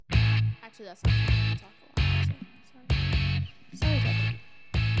Actually, that's not true. We talk a lot. So, sorry. Sorry, Devin.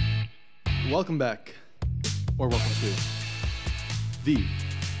 Welcome back, or welcome to the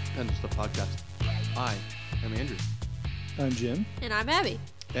NHL Stuff Podcast. I am Andrew. I'm Jim. And I'm Abby.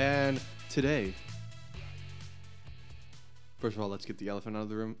 And today, first of all, let's get the elephant out of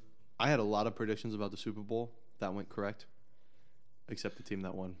the room. I had a lot of predictions about the Super Bowl that went correct, except the team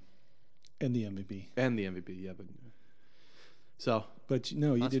that won. And the MVP. And the MVP, yeah. But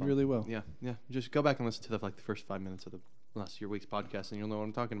no, you did fun. really well. Yeah. Just go back and listen to the first 5 minutes of the last year week's podcast, and you'll know what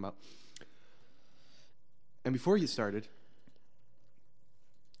I'm talking about. And before you started,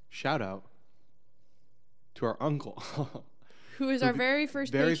 shout out to our uncle, who is our very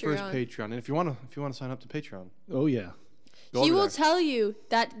first Patreon. And if you want to sign up to Patreon, oh yeah, he will tell you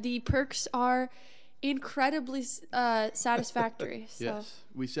that the perks are incredibly satisfactory. So. Yes,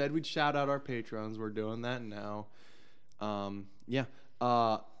 we said we'd shout out our patrons. We're doing that now.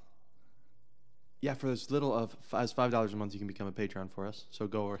 For as little as $5 a month, you can become a patron for us. So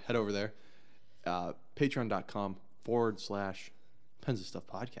head over there, patreon.com/Pens of Stuff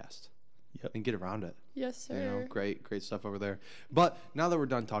Podcast. Yep. And get around it. Yes, sir. Great stuff over there. But now that we're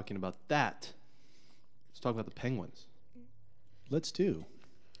done talking about that, let's talk about the Penguins. Let's do.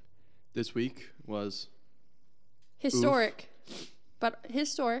 This week was historic. But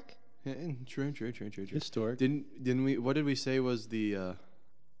historic. Yeah, true. Historic. Didn't we? What did we say was the?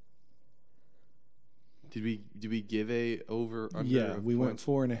 Did we give a over under? Yeah, we went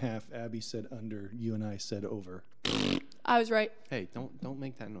 4.5. Abby said under. You and I said over. I was right. Hey, don't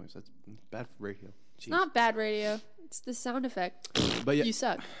make that noise. That's bad for radio. Jeez. It's not bad radio. It's the sound effect. But yeah, you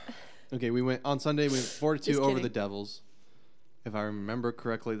suck. Okay, we went on Sunday. We went 4-2 over the Devils. If I remember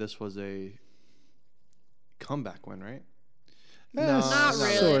correctly, this was a comeback win, right? Not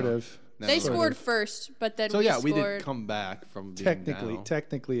really. Sort of. They scored first, but then we didn't come back from being down.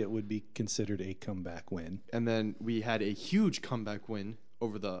 Technically, it would be considered a comeback win. And then we had a huge comeback win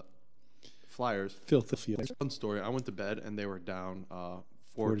over the Flyers. Filthy field. Fun story. I went to bed and they were down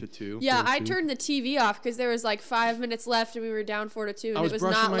 4-2. Yeah, I turned the TV off because there was like 5 minutes left and we were down 4-2, and it was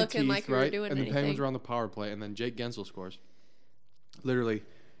not looking like we were doing anything. And the Penguins were on the power play, and then Jake Gensel scores. Literally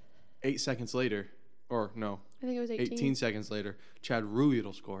 8 seconds later, or no, I think it was 18 seconds later, Chad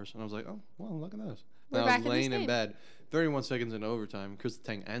Ruhwedel scores, and I was like, oh, well, look at this. We're and back I was laying in in bed, 31 seconds into overtime. Chris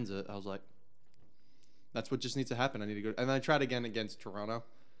Letang ends it. I was like, that's what just needs to happen. I need to go. And then I tried again against Toronto.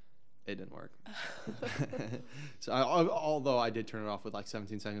 It didn't work. So although I did turn it off with like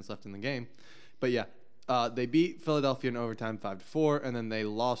 17 seconds left in the game. But yeah, they beat Philadelphia in overtime 5-4, and then they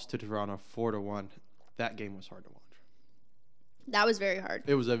lost to Toronto 4-1. That game was hard to watch. That was very hard.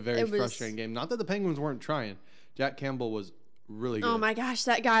 It was a very frustrating game. Not that the Penguins weren't trying. Jack Campbell was really good. Oh my gosh,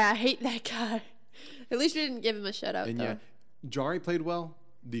 that guy. I hate that guy. At least we didn't give him a shutout, and though. Yeah, Jari played well.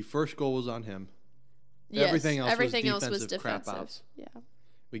 The first goal was on him. Yes, everything else was defensive defensive. crap outs. Yeah.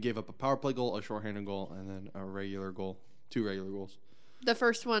 We gave up a power play goal, a shorthanded goal, and then a regular goal. 2 regular goals. The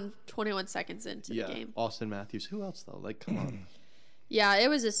first one, 21 seconds into the game. Austin Matthews. Who else, though? Like, come on. Yeah, it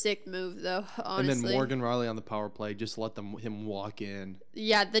was a sick move, though, honestly. And then Morgan Riley on the power play, just let him walk in.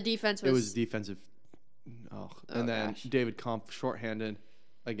 Yeah, the defense was... It was defensive. And then gosh. David Kampf, shorthanded,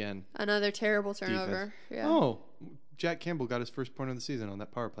 again. Another terrible turnover. Yeah. Oh, Jack Campbell got his first point of the season on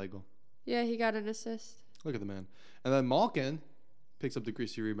that power play goal. Yeah, he got an assist. Look at the man. And then Malkin picks up the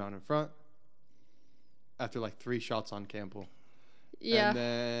greasy rebound in front after like 3 shots on Campbell. Yeah. And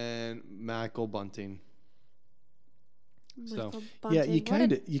then Michael Bunting. Yeah, you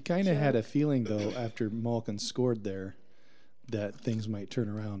kind of had a feeling though after Malkin scored there that things might turn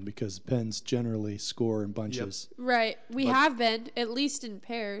around because Pens generally score in bunches. Yep. Right, we have been at least in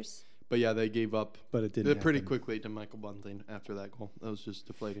pairs. But yeah, they gave up. But it didn't pretty quickly to Michael Bunting after that goal. That was just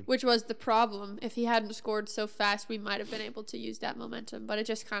deflating. Which was the problem. If he hadn't scored so fast, we might have been able to use that momentum. But it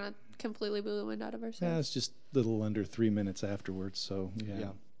just kind of completely blew the wind out of ourselves. Yeah, it's just a little under 3 minutes afterwards. So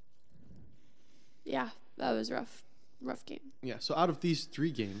yeah, that was rough. Rough game. Yeah, so out of these 3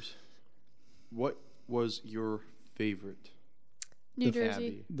 games, what was your favorite? New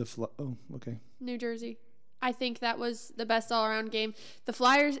Jersey. Okay. New Jersey. I think that was the best all-around game. The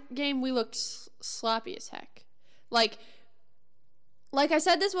Flyers game, we looked sloppy as heck. Like I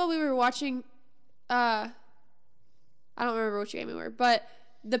said this while we were watching, I don't remember which game we were, but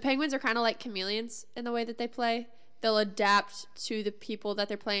the Penguins are kind of like chameleons in the way that they play. They'll adapt to the people that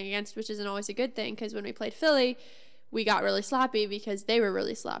they're playing against, which isn't always a good thing, because when we played Philly, we got really sloppy because they were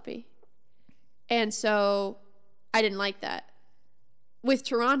really sloppy. And so I didn't like that. With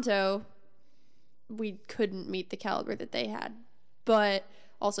Toronto, we couldn't meet the caliber that they had. But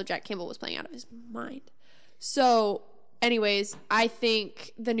also Jack Campbell was playing out of his mind. So anyways, I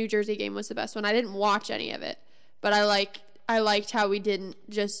think the New Jersey game was the best one. I didn't watch any of it, but I liked how we didn't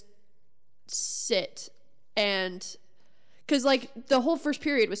just sit and because like the whole first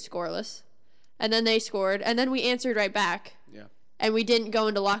period was scoreless, and then they scored, and then we answered right back. Yeah. And we didn't go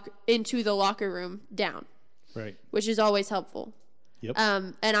into the locker room down. Right. Which is always helpful. Yep.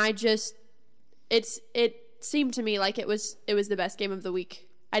 And it seemed to me like it was the best game of the week.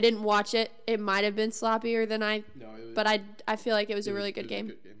 I didn't watch it. It might have been sloppier than but I feel like it was a really good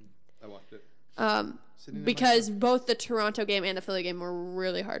game. I watched it. Because both the Toronto game and the Philly game were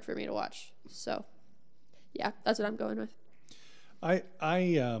really hard for me to watch. So, yeah, that's what I'm going with. I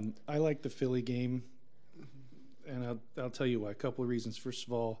like the Philly game, and I'll tell you why. A couple of reasons. First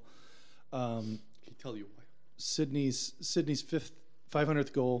of all, Can you tell you why? Sydney's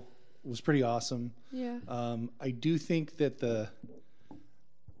 500th goal was pretty awesome. Yeah. I do think that the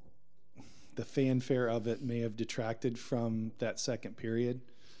fanfare of it may have detracted from that second period.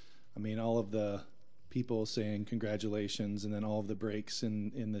 I mean, all of the people saying congratulations, and then all of the breaks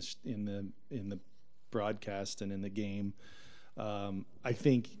in the broadcast and in the game. I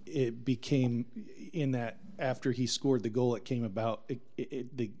think it became in that after he scored the goal, it came about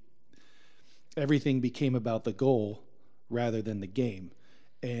everything became about the goal rather than the game.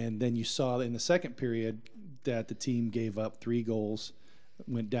 And then you saw in the second period that the team gave up 3 goals,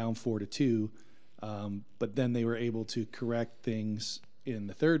 went down 4-2, but then they were able to correct things in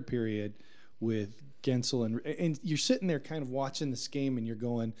the third period with Gensel, and you're sitting there kind of watching this game, and you're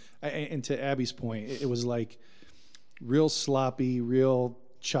going, and to Abby's point, it was like real sloppy, real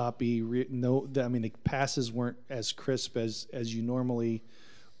choppy. The passes weren't as crisp as you normally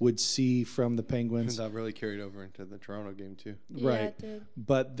would see from the Penguins. And that really carried over into the Toronto game too. Yeah, Right. it did.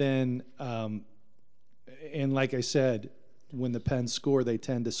 But then, and like I said, when the Pens score, they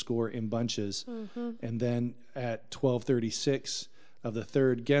tend to score in bunches. Mm-hmm. And then at 12:36 of the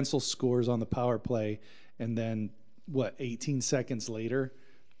third, Gensel scores on the power play, and then 18 seconds later,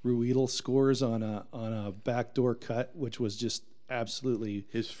 Ruedel scores on a backdoor cut, which was just absolutely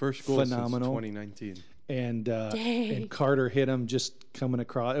his first goal phenomenal. Since 2019. And Carter hit him just coming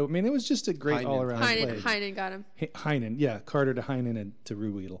across. I mean, it was just a great all-around play. Heinen got him. Heinen, yeah, Carter to Heinen and to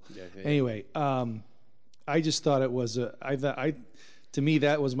Ruedel. Yeah. Anyway, I just thought it was to me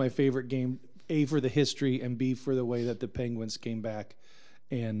that was my favorite game. A, for the history, and B, for the way that the Penguins came back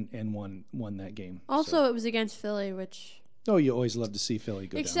and won that game. Also, it was against Philly, which you always love to see Philly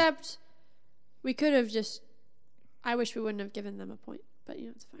go down. Except we could have just. I wish we wouldn't have given them a point, but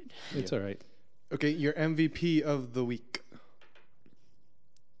it's fine. It's all right. Okay, your MVP of the week.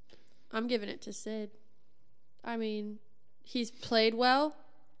 I'm giving it to Sid. I mean, he's played well,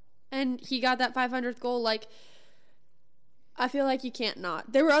 and he got that 500th goal. Like, I feel like you can't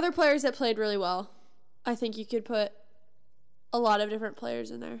not. There were other players that played really well. I think you could put a lot of different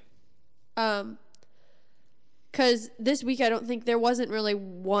players in there. Because this week I don't think there wasn't really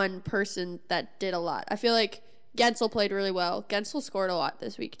one person that did a lot. I feel like Gensel played really well. Gensel scored a lot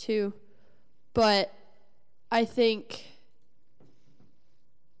this week too. But I think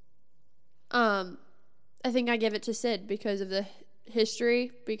I give it to Sid because of the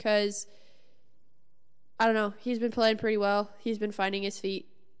history, because I don't know, he's been playing pretty well. He's been finding his feet.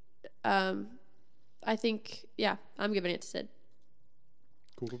 I think, I'm giving it to Sid.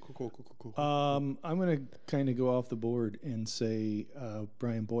 Cool. I'm going to kind of go off the board and say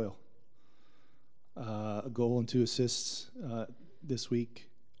Brian Boyle. A goal and 2 assists this week.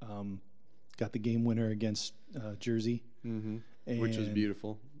 Got the game winner against Jersey. Mm-hmm. Which was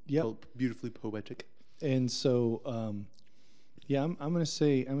beautiful. Yep. Beautifully poetic. And so, I'm going to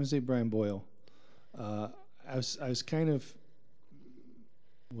say Brian Boyle. I was kind of,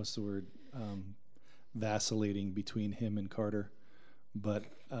 what's the word, vacillating between him and Carter, but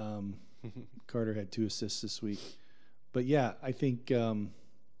Carter had 2 assists this week. But yeah, I think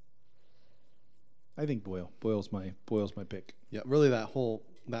Boyle. Boyle's my pick. Yeah, really that whole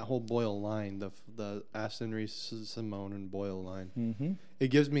Boyle line, the Aston Reese, Simone, and Boyle line. Mm-hmm. It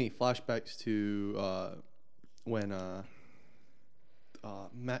gives me flashbacks to when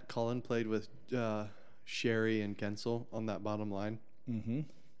Matt Cullen played with Sherry and Gensel on that bottom line. Mm-hmm.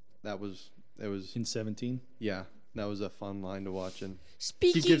 It was in 17. Yeah, that was a fun line to watch, and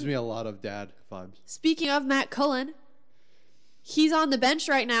he gives me a lot of dad vibes. Speaking of Matt Cullen, he's on the bench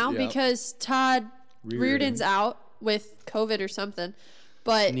right now because Todd Reardon's out with COVID or something.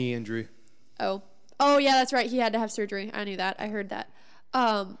 But knee injury. Oh yeah, that's right. He had to have surgery. I knew that. I heard that.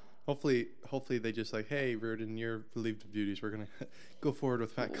 Hopefully they just like, hey, Reardon, you're relieved of duties. We're gonna go forward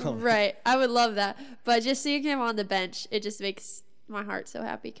with Matt Cullen. Right. I would love that. But just seeing him on the bench, it just makes my heart so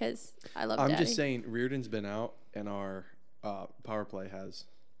happy because I love Daddy. I'm just saying, Reardon's been out, and our power play has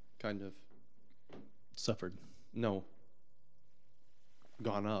kind of Suffered.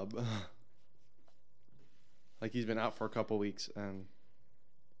 gone up. Like he's been out for a couple weeks, and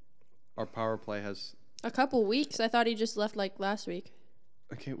our power play has. A couple weeks. I thought he just left like last week.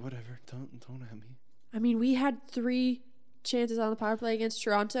 Okay, whatever. Don't at me. I mean, we had 3 chances on the power play against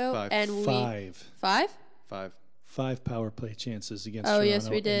Toronto, 5. and we 5. 5. 5 power play chances against Oh, Toronto. yes,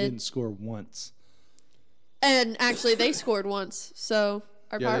 we did. And didn't score once. And actually, they scored once, so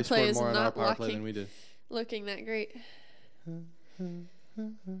our Yeah, power they play scored is more on our not power play than looking, we did. looking that great.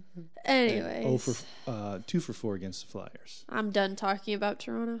 Anyways, 2 for 4 against the Flyers. I'm done talking about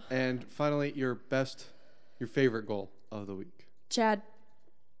Toronto. And finally, your favorite goal of the week. Chad,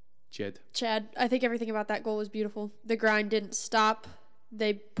 I think everything about that goal was beautiful. The grind didn't stop.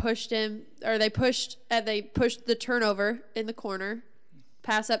 They pushed him, or they pushed the turnover in the corner.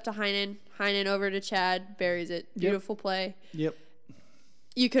 Pass up to Heinen. Heinen over to Chad. Buries it. Beautiful play. Yep.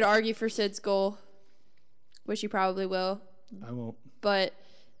 You could argue for Sid's goal, which you probably will. I won't. But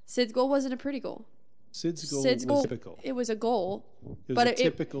Sid's goal wasn't a pretty goal. Sid's goal Sid's was goal, typical. it was a goal. It was but a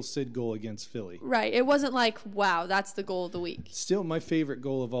typical Sid goal against Philly. Right. It wasn't like, wow, that's the goal of the week. Still my favorite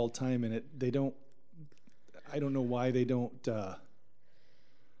goal of all time, and I don't know why they don't.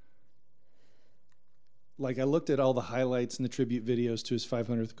 Like, I looked at all the highlights and the tribute videos to his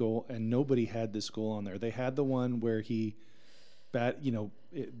 500th goal, and nobody had this goal on there. They had the one where he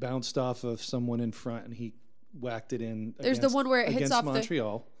it bounced off of someone in front and he whacked it in. There's the one where it hits off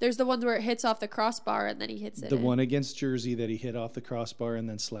Montreal. There's the one where it hits off the crossbar and then he hits it. The one against Jersey that he hit off the crossbar and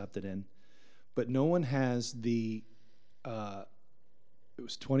then slapped it in. But no one has the it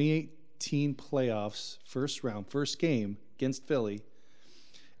was 2018 playoffs, first game against Philly.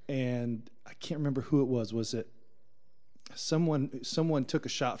 And I can't remember who it was. Was it someone took a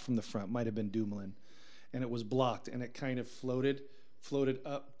shot from the front, might have been Dumoulin, and it was blocked, and it kind of floated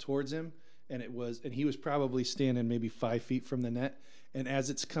up towards him, and he was probably standing maybe 5 feet from the net, and as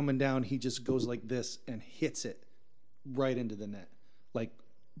it's coming down, he just goes like this and hits it right into the net. Like,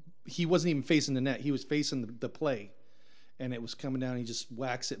 he wasn't even facing the net, he was facing the play, and it was coming down, and he just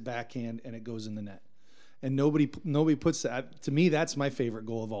whacks it backhand, and it goes in the net. And nobody puts that. To me, that's my favorite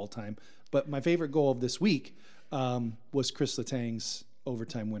goal of all time. But my favorite goal of this week was Chris Letang's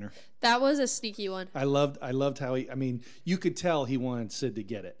overtime winner. That was a sneaky one. I loved how you could tell he wanted Sid to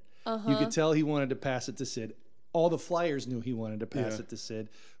get it. You could tell he wanted to pass it to Sid. All the Flyers knew he wanted to pass it to Sid.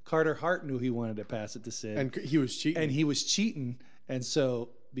 Carter Hart knew he wanted to pass it to Sid. And he was cheating. And so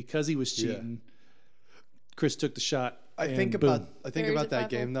because he was cheating, Chris took the shot. I think about that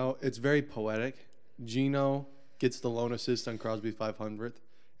game though. It's very poetic. Gino gets the lone assist on Crosby's 500th,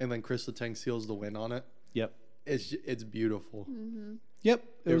 and then Chris Letang seals the win on it. Yep. It's beautiful. Mm-hmm. Yep.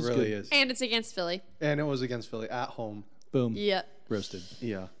 It really is. And it's against Philly. And it was against Philly at home. Boom. Yep. Roasted.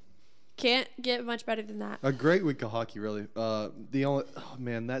 Yeah. Can't get much better than that. A great week of hockey, really.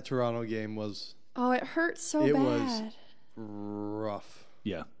 That Toronto game was. Oh, it hurt so bad. It was rough.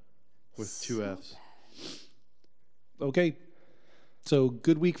 Yeah. With 2 Fs. Okay. So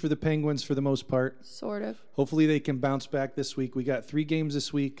good week for the Penguins for the most part. Sort of. Hopefully they can bounce back this week. We got 3 games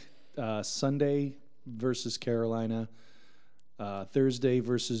this week. Sunday versus Carolina. Thursday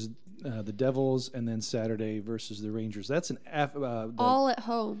versus the Devils. And then Saturday versus the Rangers. That's all at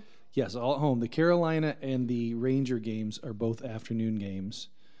home. Yes, all at home. The Carolina and the Ranger games are both afternoon games.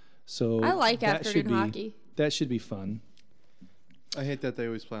 So I like afternoon hockey. That should be fun. I hate that they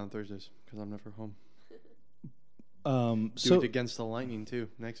always play on Thursdays because I'm never home. So it against the Lightning too.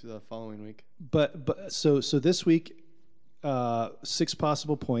 The following week. But so this week, 6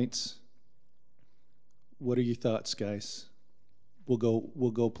 possible points. What are your thoughts, guys? We'll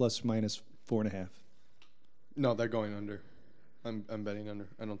go plus minus 4.5. No, they're going under. I'm betting under.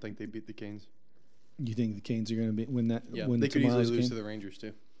 I don't think they beat the Canes. You think the Canes are going to win that? Yeah, win they could easily game? lose to the Rangers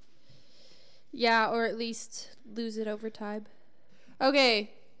too. Yeah, or at least lose it overtime. Okay,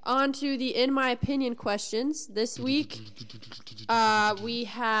 on to the in my opinion questions. This week, we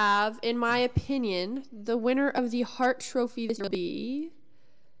have, in my opinion, the winner of the Hart Trophy this year will be.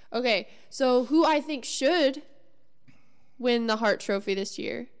 Okay, so who I think should win the Hart Trophy this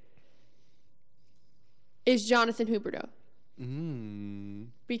year is Jonathan Huberdeau.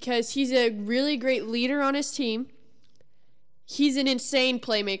 Because he's a really great leader on his team. He's an insane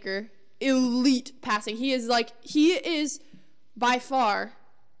playmaker. Elite passing. He is by far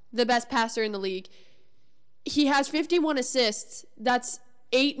the best passer in the league. He has 51 assists. That's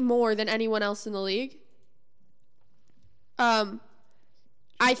 8 more than anyone else in the league.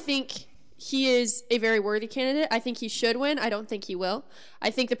 I think he is a very worthy candidate. I think he should win. I don't think he will. I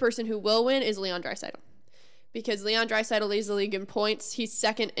think the person who will win is Leon Draisaitl. because Leon Draisaitl leads the league in points. He's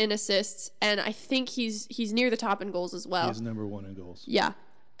second in assists, and I think he's near the top in goals as well. He's number 1 in goals. Yeah.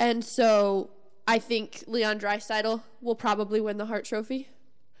 And so I think Leon Draisaitl will probably win the Hart Trophy.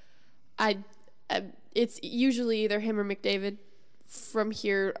 It's usually either him or McDavid from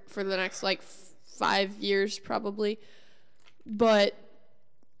here for the next 5 years probably. But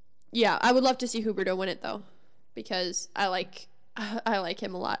yeah, I would love to see Huberdeau win it though, because I like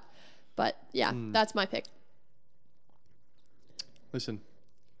him a lot. But yeah, that's my pick. Listen,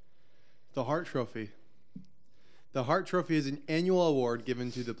 the Hart Trophy. The Hart Trophy is an annual award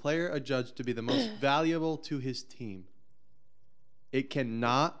given to the player adjudged to be the most valuable to his team. It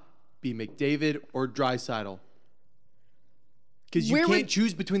cannot be McDavid or Draisaitl. Because you can't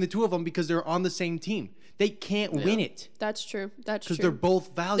choose between the two of them because they're on the same team. They can't win it. That's true. That's true. Because they're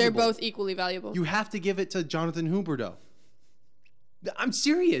both valuable. They're both equally valuable. You have to give it to Jonathan Huberdeau. I'm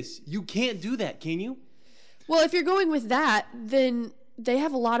serious. You can't do that, can you? Well, if you're going with that, then they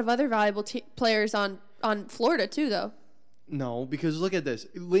have a lot of other valuable players on Florida too, though. No, because look at this.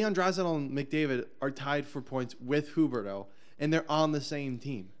 Leon Draisaitl and McDavid are tied for points with Huberdeau, and they're on the same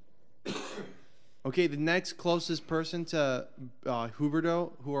team. Okay, the next closest person to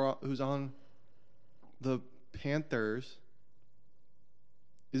Huberdeau, who's on the Panthers,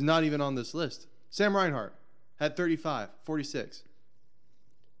 is not even on this list. Sam Reinhart had 35, 46.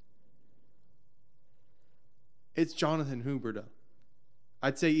 It's Jonathan Huberdeau.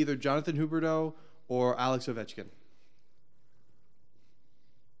 I'd say either Jonathan Huberdeau or Alex Ovechkin.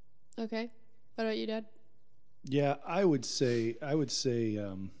 Okay. What about you, Dad? Yeah, I would say. I like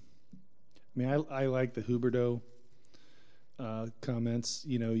the Huberdeau comments.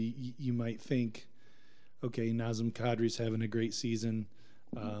 You know, you might think, okay, Nazem Kadri's having a great season.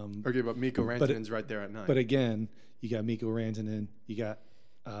 Okay, but Mikko Rantanen's right there at 9. But again, you got Mikko Rantanen. You got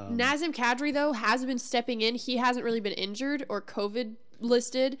Nazem Kadri, though, has been stepping in. He hasn't really been injured or COVID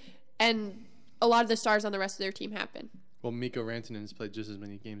listed, and a lot of the stars on the rest of their team have been. Well, Mikko Rantanen has played just as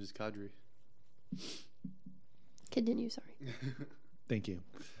many games as Kadri. Continue, sorry. Thank you.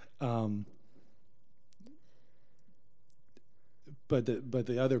 But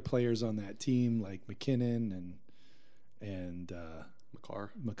the other players on that team, like McKinnon and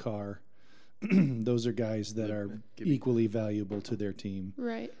Makar, those are guys that are equally valuable to their team.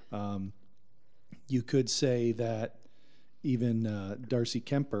 Right. You could say that even Darcy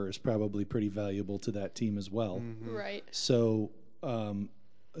Kemper is probably pretty valuable to that team as well. Mm-hmm. Right. So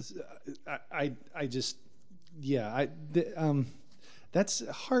that's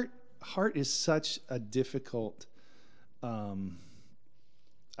Hart is such a difficult.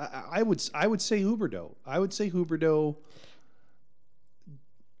 I would say Huberdeau. I would say Huberdeau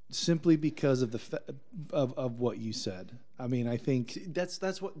simply because of of what you said. I mean, I think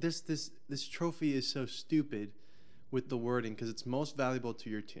that's what this trophy is so stupid with the wording, because it's most valuable to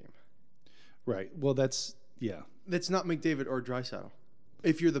your team. Right. Well, that's not McDavid or Draisaitl.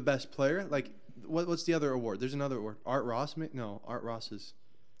 If you're the best player, like what's the other award? There's another award. Art Ross? No, Art Ross is.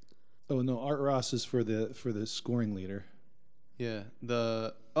 Oh no, Art Ross is for the scoring leader. Yeah.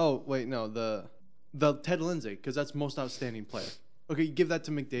 The Ted Lindsay, because that's most outstanding player. Okay, you give that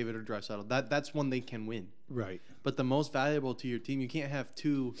to McDavid or Draisaitl. That's one they can win. Right. But the most valuable to your team, you can't have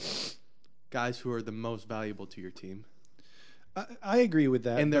two guys who are the most valuable to your team. I agree with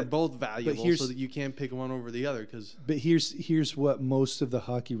that. And they're both valuable, so that you can't pick one over the other. But here's what most of the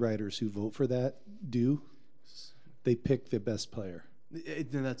hockey writers who vote for that do. They pick the best player.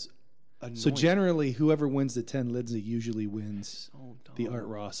 And that's annoying. So generally, whoever wins the 10 Lindsay usually wins the Art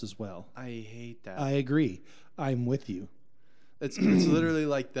Ross as well. I hate that. I agree. I'm with you. It's literally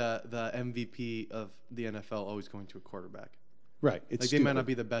like the MVP of the NFL always going to a quarterback. Right. It's they might not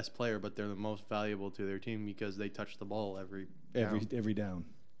be the best player, but they're the most valuable to their team because they touch the ball every down.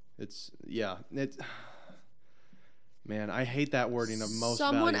 Man, I hate that wording of most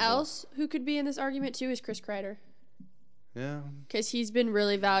Someone valuable. else who could be in this argument too is Chris Kreider. Yeah. Because he's been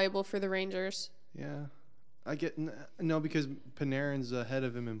really valuable for the Rangers. Yeah. I get no, because Panarin's ahead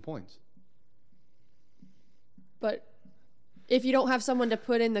of him in points. But if you don't have someone to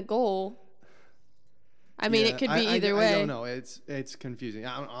put in the goal, I mean, it could be either way. I don't know. It's confusing.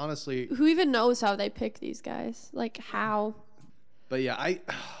 Honestly, who even knows how they pick these guys? Like how? But yeah,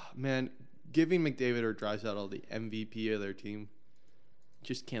 man, giving McDavid or Draisaitl the MVP of their team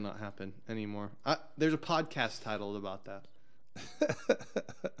just cannot happen anymore. There's a podcast titled about that,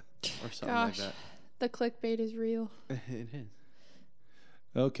 or something like that. The clickbait is real. It is.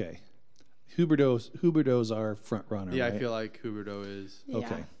 Okay, Huberdeau's our front runner. Yeah, right? I feel like Huberdeau is. Yeah.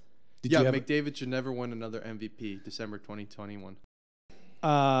 Okay. McDavid should never win another MVP. December 2021.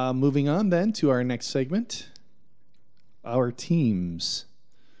 Moving on then to our next segment. our teams.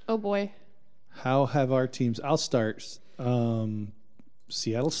 Oh boy. How have our teams? I'll start.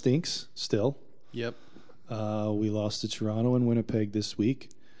 Seattle stinks still. Yep. We lost to Toronto and Winnipeg this week.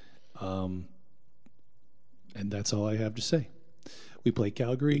 And that's all I have to say. We play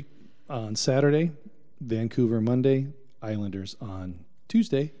Calgary on Saturday, Vancouver Monday, Islanders on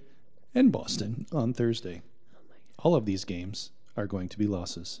Tuesday, and Boston on Thursday. All of these games are going to be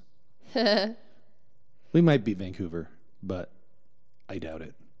losses. We might beat Vancouver, but I doubt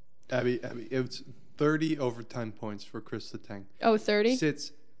it. Abby, it's 30 overtime points for Chris Letang. Oh, 30?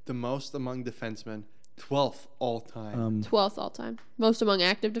 Sits the most among defensemen, 12th all time. 12th all time. Most among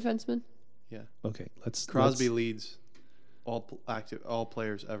active defensemen. Yeah. Okay, Crosby leads all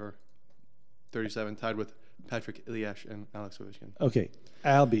players ever. 37, tied with Patrick Elias and Alex Ovechkin. Okay,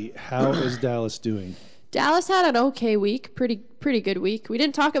 Albie, how is Dallas doing? Dallas had an okay week, pretty good week. We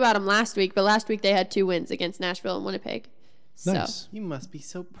didn't talk about them last week, but last week they had 2 wins against Nashville and Winnipeg. So Nice. You must be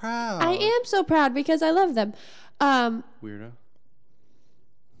so proud. I am so proud because I love them. Weirdo.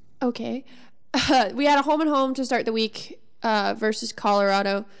 Okay. We had a home and home to start the week versus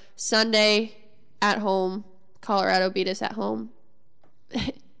Colorado. Sunday at home. Colorado beat us at home.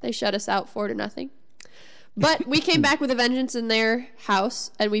 They shut us out 4-0. But we came back with a vengeance in their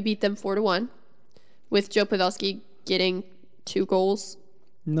house, and we beat them 4-1 with Joe Pavelski getting 2 goals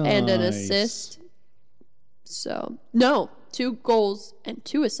and an assist. So, no, 2 goals and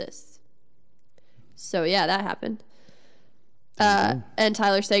 2 assists. So, yeah, that happened. And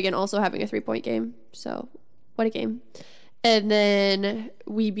Tyler Seguin also having a 3-point game. So, what a game. And then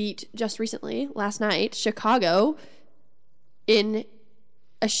we beat just recently, last night, Chicago in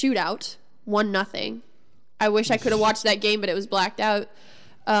a shootout, 1-0. I wish I could have watched that game, but it was blacked out.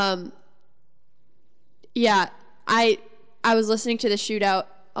 Yeah, I was listening to the shootout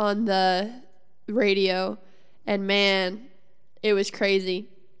on the radio, and man, it was crazy.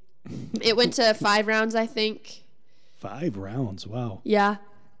 It went to 5 rounds, I think. 5 rounds, wow. Yeah,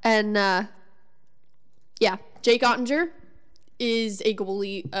 and yeah, Jake Ottinger is a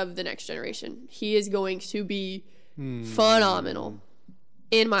goalie of the next generation. He is going to be phenomenal,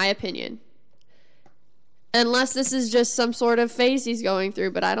 in my opinion. Unless this is just some sort of phase he's going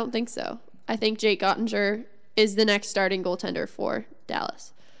through, but I don't think so. I think Jake Ottinger is the next starting goaltender for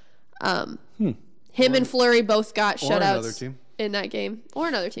Dallas. Him and Fleury both got shutouts in that game. Or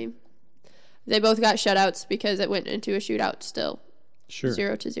another team. They both got shutouts because it went into a shootout still. Sure.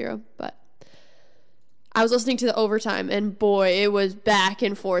 0-0. But I was listening to the overtime, and boy, it was back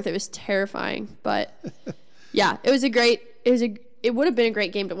and forth. It was terrifying. But yeah, it would have been a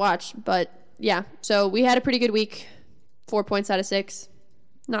great game to watch. But yeah, so we had a pretty good week. 4 points out of 6.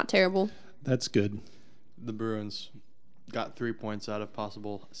 Not terrible. That's good. The Bruins got 3 points out of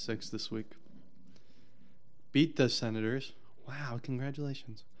possible 6 this week. Beat the Senators. Wow,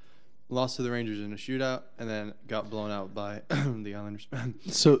 congratulations. Lost to the Rangers in a shootout, and then got blown out by the Islanders.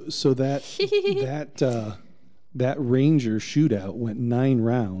 So that that Ranger shootout went 9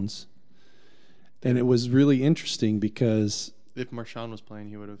 rounds, and it was really interesting because if Marchand was playing,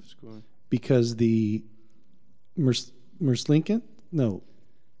 he would have scored. Because the Merslinkin? No,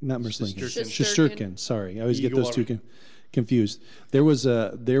 not Merslinkin. Shesterkin. Sorry, I always get those two confused. There was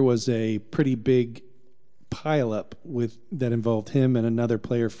a pretty big pileup that involved him and another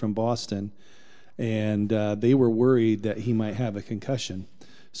player from Boston, and they were worried that he might have a concussion.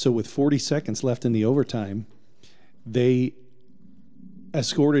 So with 40 seconds left in the overtime, they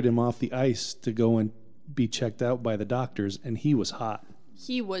escorted him off the ice to go and be checked out by the doctors, and he was hot.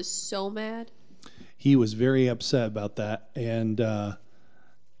 He was so mad. He was very upset about that, and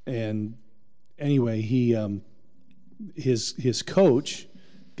anyway, he his coach,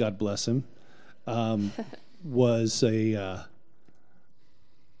 God bless him, was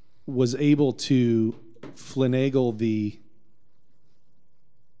able to finagle the.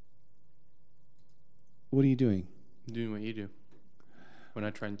 What are you doing? I'm doing what you do when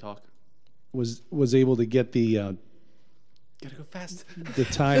I try and talk. Was able to get the. Gotta go fast. The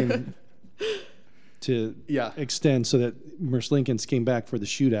time to extend so that Merslinkins came back for the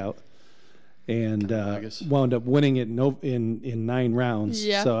shootout and wound up winning it in 9 rounds.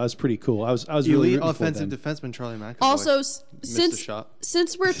 Yeah. So that was pretty cool. I was really rooting offensive for them. defenseman Charlie McAvoy. Also,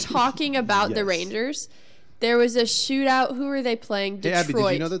 since we're talking about the Rangers, there was a shootout. Who were they playing? Detroit. Hey, Abby,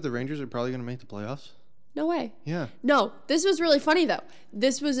 did you know that the Rangers are probably going to make the playoffs? No way. Yeah. No, this was really funny, though.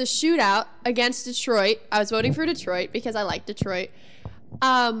 This was a shootout against Detroit. I was voting for Detroit because I like Detroit.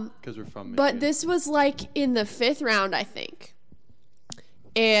 Because we're from Michigan. But this was like in the 5th round, I think.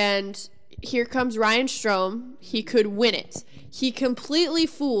 And here comes Ryan Strome. He could win it. He completely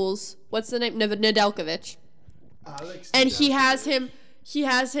fools, what's the name? Nedeljkovic. and he has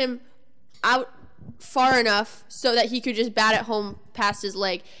him out far enough so that he could just bat it home past his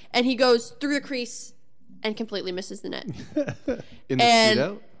leg, and he goes through the crease and completely misses the net. In the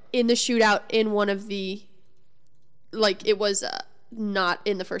shootout? In the shootout, in one of the, like, it was not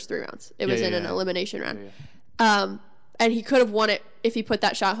in the first 3 rounds. It was in an elimination round. And he could have won it if he put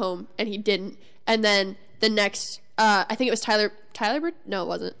that shot home, and he didn't. And then the next, I think it was Tyler no, it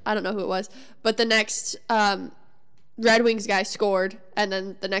wasn't. I don't know who it was. But the next Red Wings guy scored, and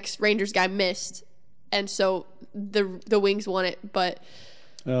then the next Rangers guy missed. And so the Wings won it. But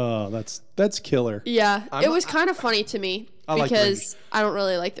oh, that's killer. yeah, it was kind of funny to me because I I don't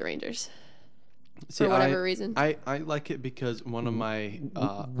really like the Rangers. See, for whatever reason. I like it because one of my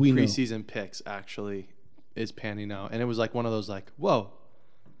We know. preseason picks actually is panning out. And it was like one of those like, whoa,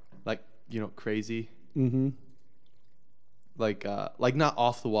 like, crazy. Mm-hmm. Like not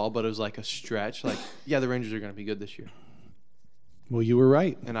off the wall, but it was like a stretch. Like, yeah, the Rangers are going to be good this year. Well, you were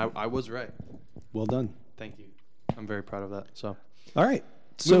right. And I was right. Well done. Thank you. I'm very proud of that. So, All right.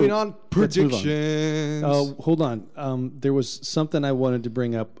 So moving on, let's move on. predictions. Hold on. There was something I wanted to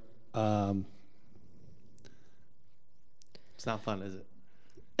bring up. It's not fun, is it?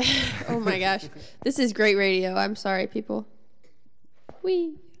 Oh my gosh. This is great radio. I'm sorry, people.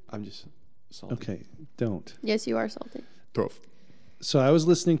 I'm just salty. Okay, don't. Yes, you are salty. Tough. So I was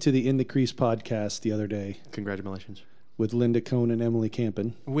listening to the In the Crease podcast the other day Congratulations. with Linda Cohn and Emily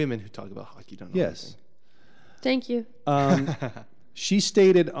Campen. Women who talk about hockey don't know Yes. Thank you. She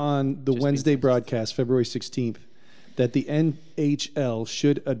stated on the Just Wednesday being sexist. broadcast, February 16th, that the NHL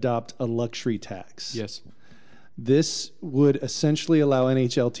should adopt a luxury tax. Yes. This would essentially allow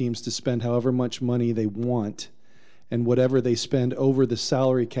NHL teams to spend however much money they want, and whatever they spend over the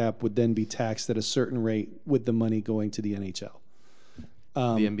salary cap would then be taxed at a certain rate with the money going to the NHL. The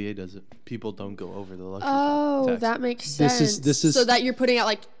NBA does it. People don't go over the luxury Oh, tax. that makes This sense. is- so that you're putting out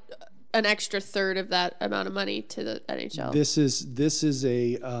like an extra third of that amount of money to the NHL. This is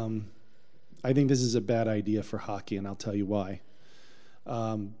a I think this is a bad idea for hockey, and I'll tell you why.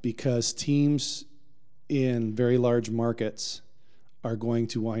 Because teams in very large markets are going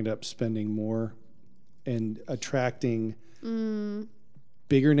to wind up spending more and attracting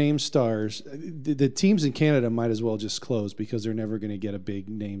bigger name stars. The teams in Canada might as well just close because they're never going to get a big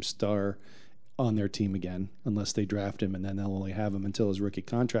name star on their team again unless they draft him, and then they'll only have him until his rookie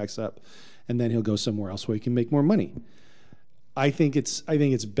contract's up, and then he'll go somewhere else where he can make more money. I think it's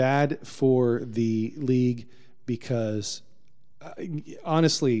bad for the league because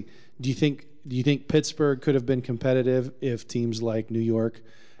honestly, do you think Pittsburgh could have been competitive if teams like New York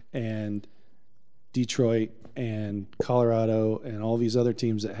and Detroit and Colorado and all these other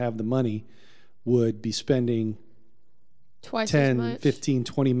teams that have the money would be spending Twice as 10, much. 15,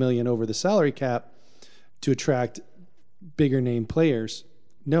 20 million over the salary cap to attract bigger name players?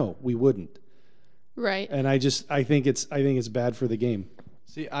 No, we wouldn't. Right. And I think it's bad for the game.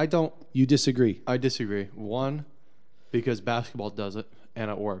 See, You disagree? I disagree. One, because basketball does it and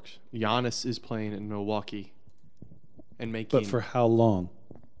it works. Giannis is playing in Milwaukee and making. But for how long?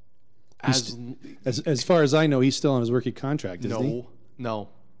 as As far as I know, he's still on his rookie contract, isn't he? no,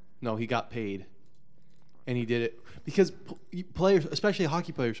 he got paid, and he did it because players, especially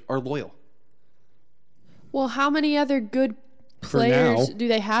hockey players, are loyal. Well, how many other good For players now. do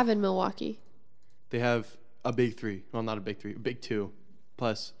they have in Milwaukee? They have a big three. Well, not a big three, a big two.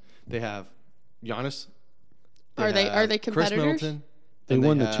 Plus, they have Giannis. Are they have Chris competitors? Middleton. They and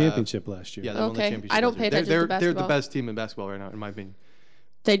won the have- championship last year. Yeah, they won the Okay. championship. I don't last pay year. attention to They're the basketball. best team in basketball right now, in my opinion.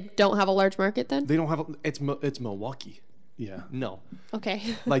 They don't have a large market then? They don't have. It's Milwaukee. Yeah. No, Okay.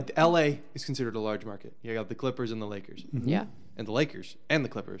 like LA is considered a large market. You got the Clippers and the Lakers, Yeah. and the Lakers and the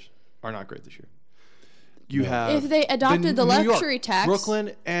Clippers are not great this year. You No. have If they adopted the New York, luxury tax,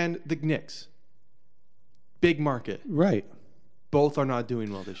 Brooklyn and the Knicks, big market. Right. Both are not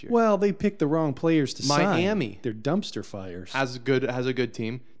doing well this year. Well, they picked the wrong players to sign. Miami. They're dumpster fires. has a good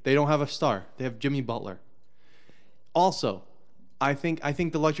team. They don't have a star. They have Jimmy Butler. Also, I think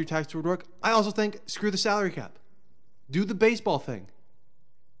the luxury tax would work. I also think screw the salary cap. Do the baseball thing.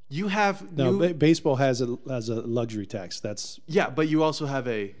 You have No, new, baseball has a luxury tax. That's yeah, but you also have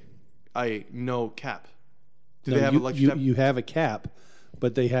a no cap. Do no, they have you, a luxury you, tax? you have a cap,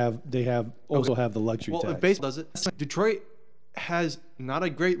 but they also have the luxury Well, tax. if baseball does it, Detroit has not a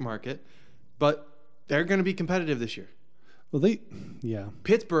great market, but they're going to be competitive this year. Well, yeah.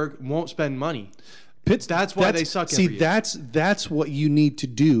 Pittsburgh won't spend money. That's why they suck See, every year. that's what you need to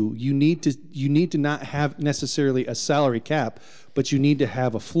do. You need to not have necessarily a salary cap, but you need to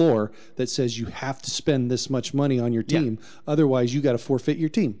have a floor that says you have to spend this much money on your Yeah. team. Otherwise, you got to forfeit your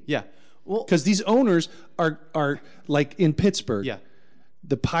team. Yeah. Well, because these owners are like in Pittsburgh. yeah.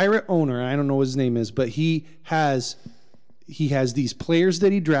 The Pirate owner, I don't know what his name is, but he has these players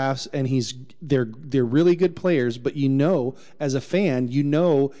that he drafts, and they're really good players. But as a fan,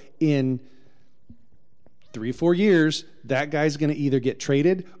 in 3-4 years that guy's going to either get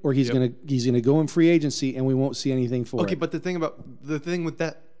traded or he's going to go in free agency, and we won't see anything for it. Okay, but the thing with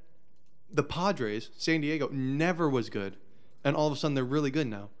that, the Padres, San Diego, never was good, and all of a sudden they're really good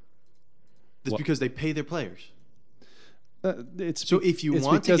now. That's because they pay their players. If you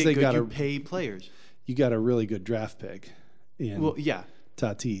want to get good, you pay players. You got a really good draft pick in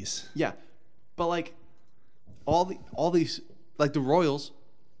Tatis. Yeah. But like all these, like the Royals,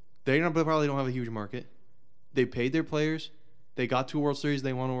 probably don't have a huge market. They paid their players. They got to a World Series.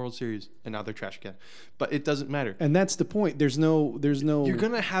 They won a World Series, and now they're trash again. But it doesn't matter. And that's the point. There's no. You're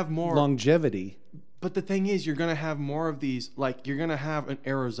gonna have more longevity. But the thing is, you're gonna have more of these. Like you're gonna have an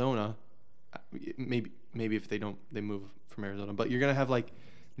Arizona. Maybe if they move from Arizona. But you're gonna have like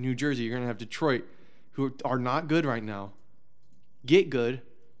New Jersey. You're gonna have Detroit, who are not good right now. Get good,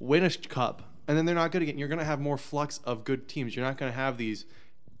 win a cup, and then they're not good again. You're gonna have more flux of good teams. You're not gonna have these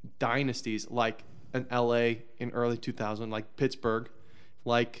dynasties like an LA in early 2000, like Pittsburgh,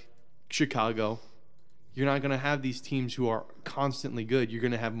 like Chicago. You're not going to have these teams who are constantly good. You're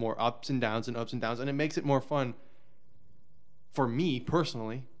going to have more ups and downs, and it makes it more fun for me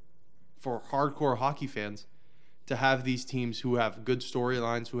personally, for hardcore hockey fans, to have these teams who have good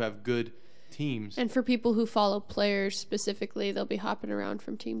storylines, who have good teams. And for people who follow players specifically, they'll be hopping around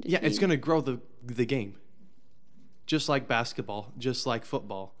from team to team. Yeah, it's going to grow the game. Just like basketball, just like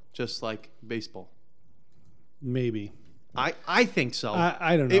football, just like baseball. Maybe. I think so.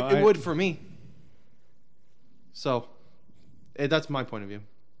 I don't know. It would for me. So, that's my point of view.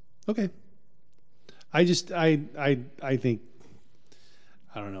 Okay. I think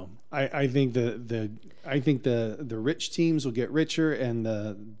I don't know. I think the rich teams will get richer, and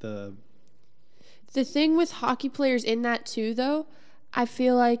the thing with hockey players in that too, though, I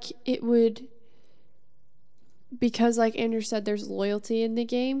feel like it would, because like Andrew said, there's loyalty in the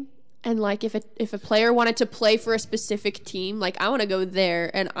game. And like if a player wanted to play for a specific team, like I want to go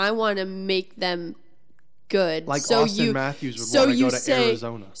there and I want to make them good. Like Austin Matthews would want to go to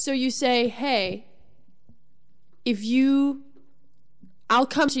Arizona. So you say, hey, I'll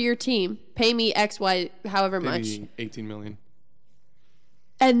come to your team, pay me X, Y, however much. Maybe $18 million.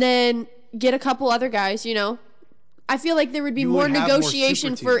 And then get a couple other guys, I feel like there would be more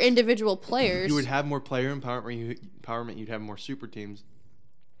negotiation for individual players. You would have more player empowerment. You'd have more super teams.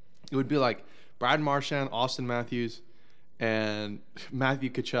 It would be like Brad Marchand, Austin Matthews, and Matthew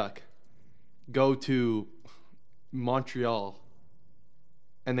Tkachuk go to Montreal,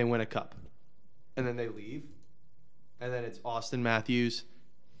 and they win a cup. And then they leave. And then it's Austin Matthews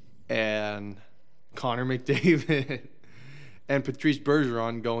and Connor McDavid and Patrice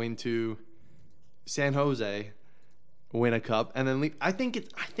Bergeron going to San Jose, win a cup, and then leave. I think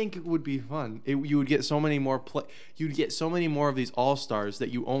it would be fun. You would get so many more You'd get so many more of these all-stars that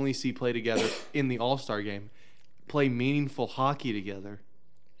you only see play together in the all-star game, play meaningful hockey together,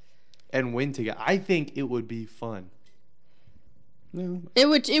 and win together. I think it would be fun. No. It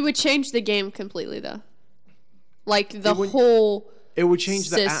would change the game completely, though. Like It would change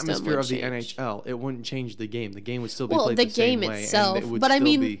the atmosphere of the NHL. It wouldn't change the game. The game would still be played the same way. Well, the game itself. But I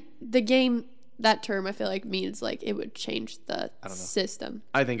mean, the game. That term, I feel like, means like it would change the system.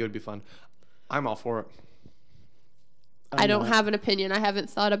 I think it would be fun. I'm all for it. I don't have an opinion. I haven't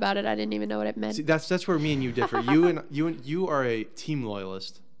thought about it. I didn't even know what it meant. See, that's where me and you differ. You are a team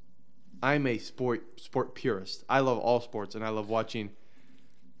loyalist. I'm a sport purist. I love all sports, and I love watching.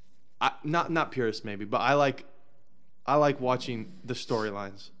 Not purist maybe, but I like watching the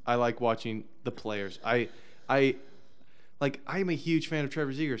storylines. I like watching the players. I'm a huge fan of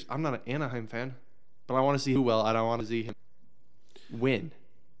Trevor Zegras. I'm not an Anaheim fan, but I want to see him do well, and I want to see him win.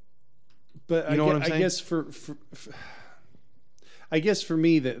 But you know what I'm saying? I guess for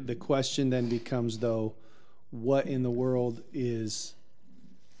me, the question then becomes, though, what in the world is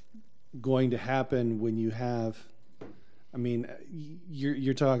going to happen when you have? I mean,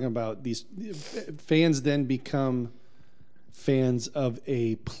 you're talking about these fans then become fans of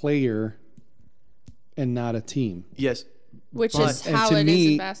a player and not a team. Yes. Which is how it is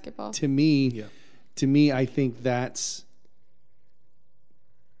in basketball. To me, I think that's.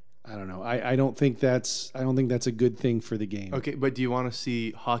 I don't know. I don't think that's a good thing for the game. Okay, but do you want to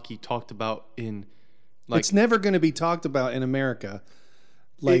see hockey talked about in? It's never going to be talked about in America,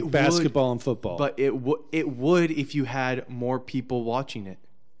 like basketball and football. But it would if you had more people watching it.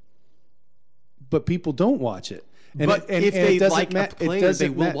 But people don't watch it. If they like a player, they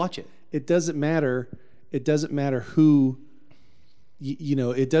will watch it. it doesn't matter. It doesn't matter who,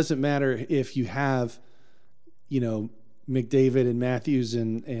 it doesn't matter if you have, McDavid and Matthews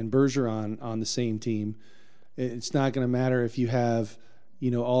and Bergeron on the same team. It's not going to matter if you have,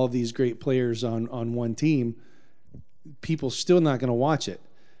 all of these great players on one team. People still not going to watch it.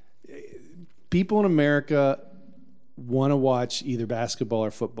 People in America want to watch either basketball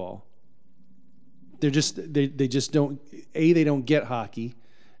or football. They just don't. A, they don't get hockey,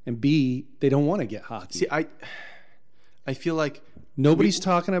 and B, they don't want to get hockey. See, I feel like nobody's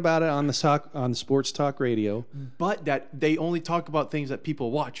talking about it on the sports talk radio. But that they only talk about things that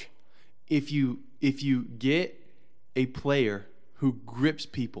people watch. If you get a player who grips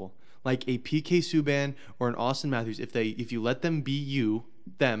people like a PK Subban or an Austin Matthews, if you let them be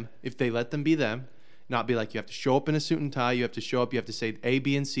if they let them be them, not be like you have to show up in a suit and tie, you have to show up, you have to say A,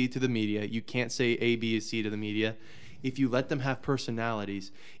 B, and C to the media. You can't say A, B, and C to the media. If you let them have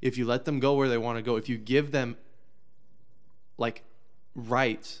personalities, if you let them go where they want to go, if you give them like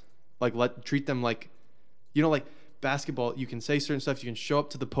rights, like treat them like, like basketball, you can say certain stuff, you can show up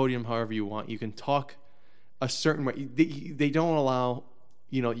to the podium however you want, you can talk a certain way. They don't allow,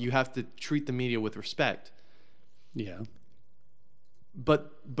 you have to treat the media with respect. Yeah.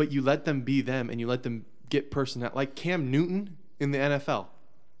 But you let them be them, and you let them get personality. Like Cam Newton in the NFL,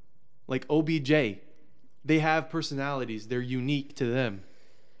 like OBJ, they have personalities. They're unique to them,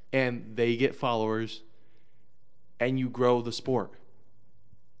 and they get followers, and you grow the sport.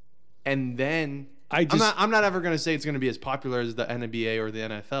 And then I'm not ever going to say it's going to be as popular as the NBA or the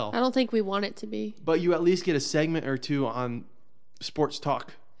NFL. I don't think we want it to be. But you at least get a segment or two on sports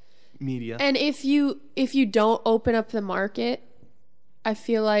talk media. And if you don't open up the market, I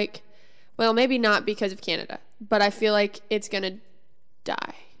feel like, well, maybe not because of Canada, but I feel like it's going to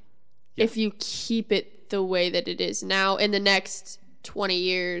die if you keep it the way that it is now. In the next 20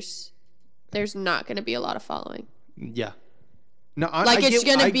 years, there's not going to be a lot of following. Yeah. No, it's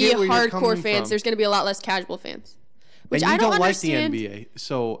going to be hardcore fans. There's going to be a lot less casual fans, which I don't understand. Like the NBA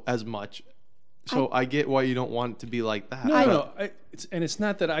so as much. So I get why you don't want it to be like that. No. It's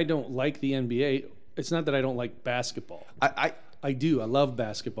not that I don't like the NBA. It's not that I don't like basketball. I do. I love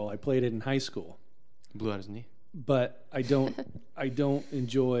basketball. I played it in high school. Blew out his knee. But I don't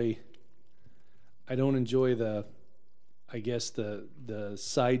enjoy the, I guess the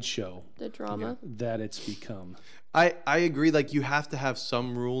sideshow, the drama that it's become. I agree. Like, you have to have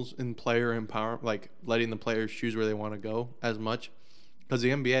some rules in player empowerment, like letting the players choose where they want to go as much. Because the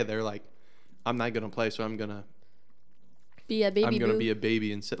NBA, they're like, I'm not gonna play, so I'm gonna be a baby. I'm gonna be a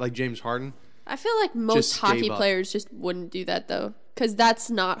baby and sit like James Harden. I feel like most hockey players just wouldn't do that though, because that's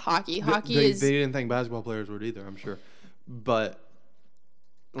not hockey. Hockey is. They didn't think basketball players would either, I'm sure. But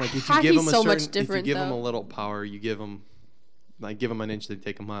like, if Hockey's you give them so much different, if you give them a little power, you give them an inch, they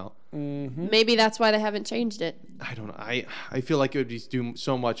take a mile. Mm-hmm. Maybe that's why they haven't changed it. I don't know. I feel like it would just do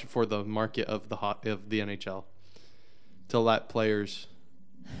so much for the market of the NHL to let players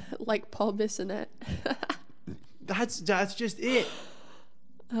like Paul Bissonnette. That's just it.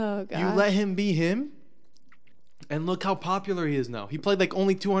 Oh god. You let him be him, and look how popular he is now. He played like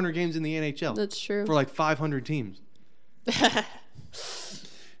only 200 games in the NHL. That's true. For like 500 teams.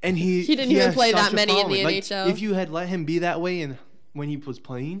 And he didn't even play that many in the NHL. If you had let him be that way and when he was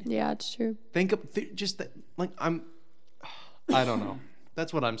playing, yeah, it's true. Just that, like, I don't know.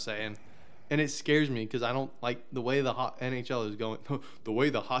 That's what I'm saying, and it scares me because I don't like the way the NHL is going, the way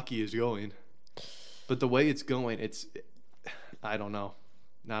the hockey is going, but the way it's going, I don't know.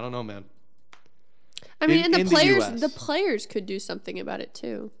 I don't know, man. I mean, and the players could do something about it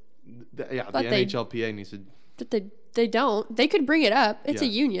too. The NHLPA needs to. But they don't. They could bring it up. It's a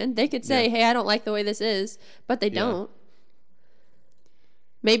union. They could say, "Hey, I don't like the way this is," but they don't.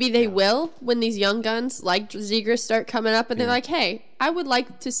 Maybe they will when these young guns like Zegras start coming up, and they're like, "Hey, I would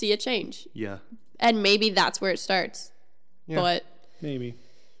like to see a change." Yeah. And maybe that's where it starts. Yeah. But maybe.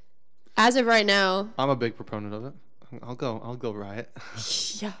 As of right now, I'm a big proponent of it. I'll go riot.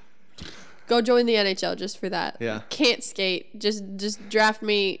 Yeah. Go join the NHL just for that. Yeah. Can't skate. Just draft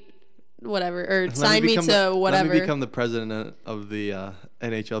me, whatever, or sign me to whatever. Let me become the president of the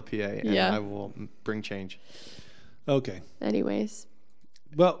NHLPA, and I will bring change. Okay. Anyways.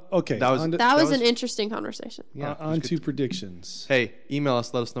 Well, okay. That was an interesting conversation. Yeah. On to predictions. Hey, email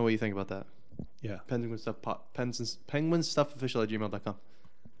us. Let us know what you think about that. Yeah. penguinstuffofficial@gmail.com.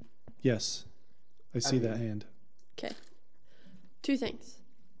 Yes. I see that hand. Okay. 2 things.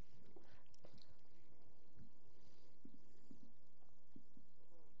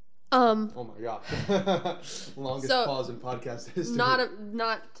 Oh my god. Longest pause in podcast history.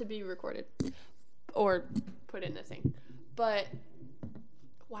 Not to be recorded or put in a thing. But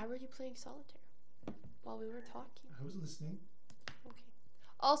Why were you playing solitaire while we were talking? I was listening. Okay.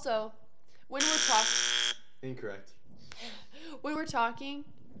 Also, when we're talking, Incorrect. when we're talking,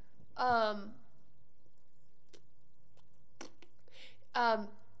 are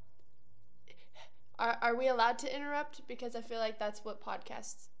we allowed to interrupt? Because I feel like that's what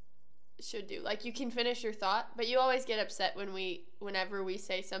podcasts should do. Like, you can finish your thought, but you always get upset whenever we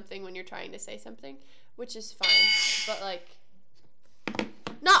say something when you're trying to say something, which is fine. But like,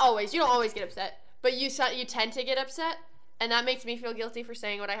 not always. You don't always get upset, but you tend to get upset, and that makes me feel guilty for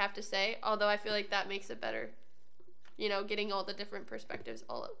saying what I have to say. Although I feel like that makes it better. You know, getting all the different perspectives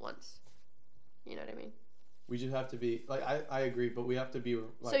all at once. You know what I mean? We just have to be like I agree, but we have to be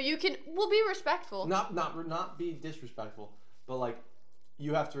like, so we'll be respectful. Not be disrespectful, but like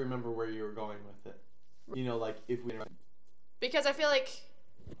you have to remember where you were going with it. You know, like if we because I feel like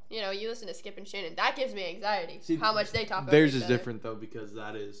you know you listen to Skip and Shannon, that gives me anxiety. See, how much they talk. Theirs over is each other. different though because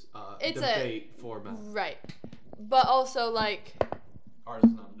that is it's debate format. Right, but also like ours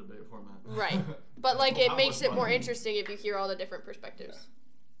is not a debate format. Right, but like it makes it more interesting if you hear all the different perspectives. Yeah.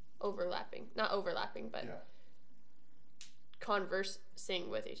 Not overlapping, but conversing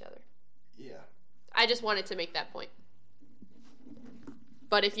with each other. Yeah. I just wanted to make that point.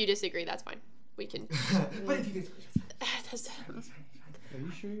 But if you disagree, that's fine. We can. But if you disagree, are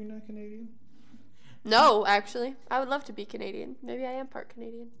you sure you're not Canadian? No, actually, I would love to be Canadian. Maybe I am part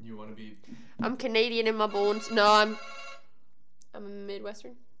Canadian. You want to be? I'm Canadian in my bones. No, I'm a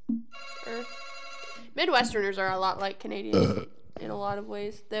Midwestern. Midwesterners are a lot like Canadians. In a lot of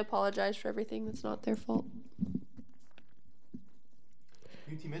ways. They apologize for everything that's not their fault.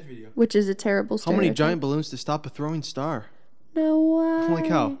 New Team Edge video. Which is a terrible stereotype. How many giant balloons to stop a throwing star? No way. Holy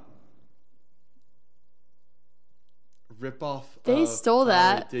cow. Rip off. They stole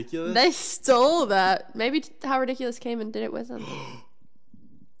that. Ridiculous. They stole that. Maybe How Ridiculous came and did it with them.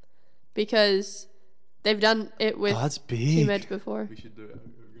 Because they've done it with Team Edge before. We should do it.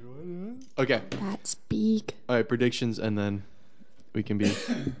 Okay. That's big. All right, predictions and then we can be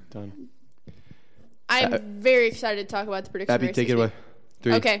done. I'm very excited to talk about the prediction Abby, race take it week. away.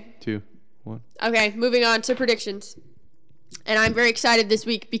 3, okay. 2, 1. Okay, moving on to predictions. And I'm very excited this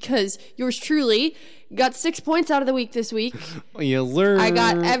week because yours truly got 6 points out of the week this week. You learned. I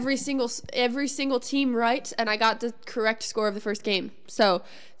got every single team right, and I got the correct score of the first game. So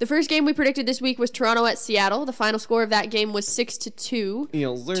the first game we predicted this week was Toronto at Seattle. The final score of that game was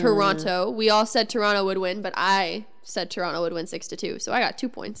 6-2. Toronto. We all said Toronto would win, but I said Toronto would win 6-2. So I got 2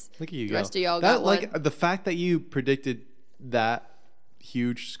 points. Look at you. The rest of y'all got one. Like the fact that you predicted that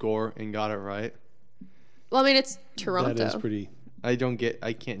huge score and got it right. Well, I mean, it's Toronto. That is pretty. I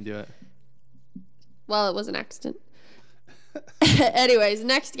can't do it. Well, it was an accident. Anyways,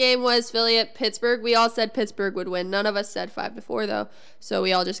 next game was Philly at Pittsburgh. We all said Pittsburgh would win. None of us said 5-4 though, so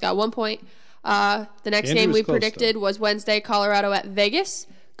we all just got 1 point. The next game we predicted was Wednesday, Colorado at Vegas.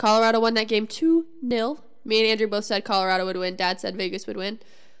 Colorado won that game 2-0. Me and Andrew both said Colorado would win. Dad said Vegas would win.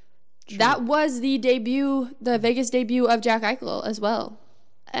 True. That was the Vegas debut of Jack Eichel as well,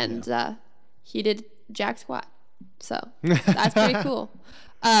 and he did jack squat. So that's pretty cool.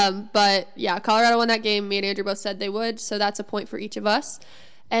 But yeah, Colorado won that game. Me and Andrew both said they would, so that's a point for each of us.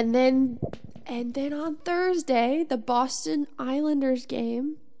 And then on Thursday, the Boston Islanders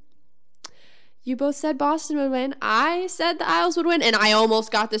game. You both said Boston would win. I said the Isles would win, and I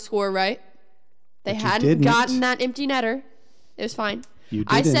almost got the score right. They hadn't gotten that empty netter. It was fine.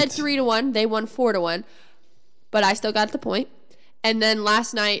 I said 3-1. They won 4-1, but I still got the point. And then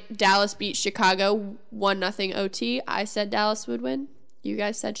last night, Dallas beat Chicago 1-0 OT. I said Dallas would win. You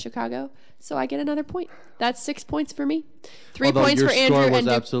guys said Chicago. So I get another point. That's 6 points for me. 3 points for Andrew and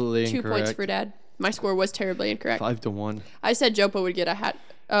 2 points for Dad. My score was terribly incorrect. 5-1. I said Jopa would get a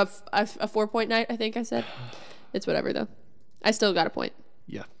 4-point night, I think I said. It's whatever, though. I still got a point.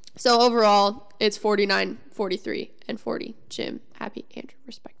 Yeah. So overall, it's 49, 43, and 40. Jim, Abby, Andrew,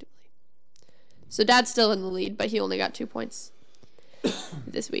 respectively. So Dad's still in the lead, but he only got 2 points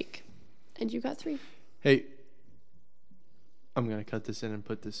this week. And you got 3. Hey, I'm going to cut this in and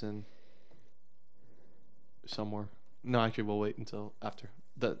put this in somewhere. No, actually, we'll wait until after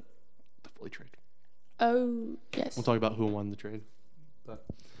the Philly trade. Oh, yes. We'll talk about who won the trade. But.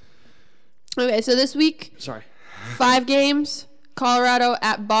 Okay, so this week, 5 games. Colorado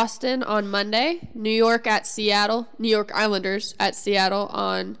at Boston on Monday. New York at Seattle. New York Islanders at Seattle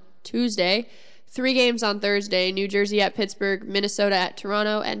on Tuesday. 3 games on Thursday. New Jersey at Pittsburgh. Minnesota at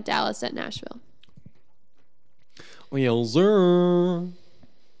Toronto. And Dallas at Nashville. Well, sir. All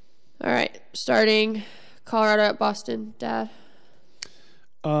right, starting Colorado at Boston. Dad?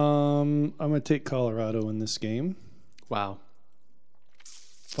 I'm going to take Colorado in this game. Wow.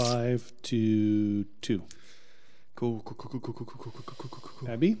 5-2. Cool.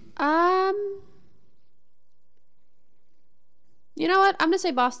 Abby? You know what? I'm going to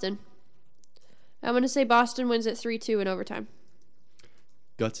say Boston. I'm going to say Boston wins at 3-2 in overtime.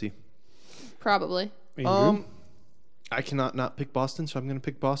 Gutsy. Probably. Andrew? I cannot not pick Boston, so I'm going to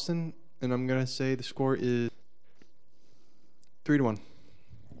pick Boston, and I'm going to say the score is 3-1.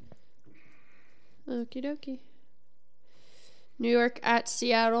 Okie dokie. New York at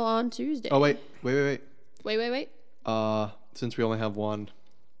Seattle on Tuesday. Oh, wait. Wait. Since we only have one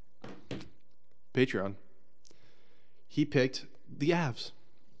Patreon, he picked the Avs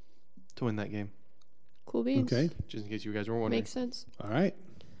to win that game. Cool beans. Okay. Just in case you guys were wondering. Makes sense. All right.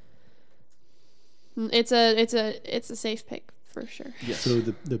 It's a safe pick for sure. Yes. So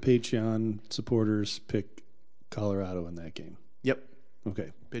the Patreon supporters pick Colorado in that game. Yep.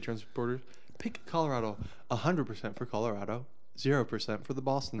 Okay. Patreon supporters pick Colorado. 100% for Colorado. 0% for the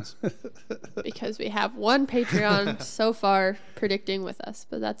Bostons. Because we have one Patreon so far predicting with us,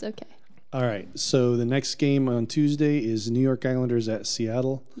 but that's okay. All right. So the next game on Tuesday is New York Islanders at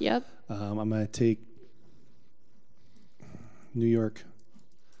Seattle. Yep. I'm going to take New York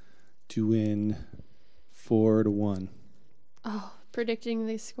to win 4-1. Oh, predicting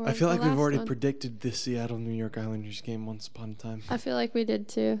the score. I feel of like the we've last already one. predicted the Seattle New York Islanders game once upon a time. I feel like we did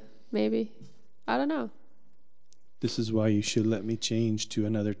too. Maybe. I don't know. This is why you should let me change to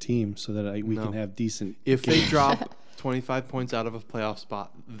another team so that we No. can have decent. If they drop 25 points out of a playoff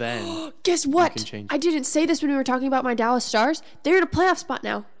spot, then Guess what? can change. I didn't say this when we were talking about my Dallas Stars. They're in a playoff spot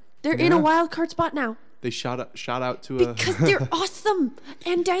now. They're in a Yeah. wild card spot now. they shot out to a Because they're awesome.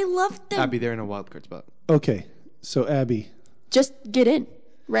 And I love them. Abby. They're in a wild card spot. Okay. So, Abby. Just get in,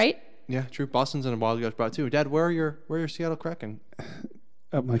 right? Yeah, true. Boston's in a wild card spot too. Dad, where are your Seattle Kraken?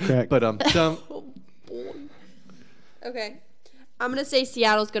 Up my crack. But Okay. I'm going to say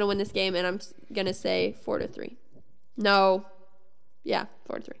Seattle's going to win this game, and I'm going to say 4-3. No. Yeah,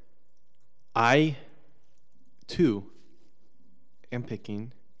 4-3. I too am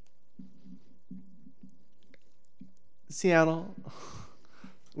picking Seattle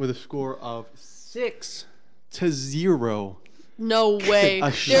with a score of 6-0. No way. A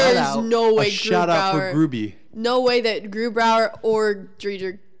There's shout out. no way A shout out for Grubauer. Gruby. No way that Grubauer or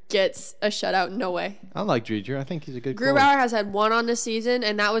Dreger gets a shutout. No way. I like Dreger. I think he's a good goalie. Grubauer has had one on the season,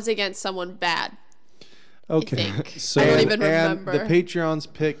 and that was against someone bad. Okay. think. So I don't even And remember. the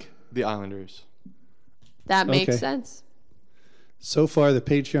Patreons pick the Islanders. That makes Okay. sense. so far the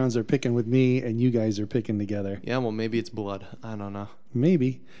Patreons are picking with me and you guys are picking together. Yeah, well, maybe it's blood. I don't know.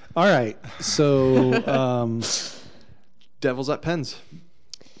 Maybe. All right. So Devils at Pens.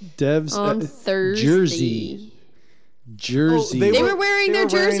 Devs On Thursday. Jersey. They were wearing their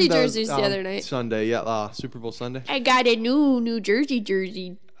were wearing Jersey those, jerseys the other night. Sunday, yeah, Super Bowl Sunday. I got a new New Jersey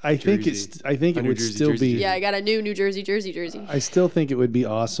jersey. I think Jersey. I think A it New would Jersey still jersey. be. Yeah, I got a new New Jersey jersey. I still think it would be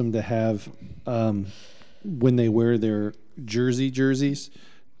awesome to have, when they wear their jerseys,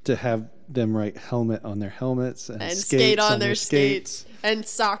 to have them write helmet on their helmets and, And skates skate on their skates. skates And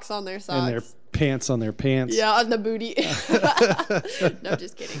socks on their socks. and their pants on their pants. yeah, on the booty. No,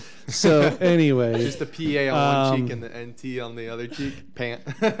 just kidding. So anyway, Just the PA on one cheek Um, and the NT on the other cheek. Pant.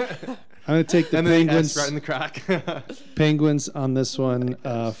 I'm gonna take the and then the Penguins. S right in the crack. Penguins on this one,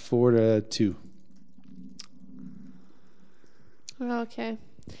 4-2. Okay.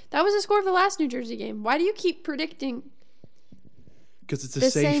 That was the score of the last New Jersey game. Why do you keep predicting Because it's a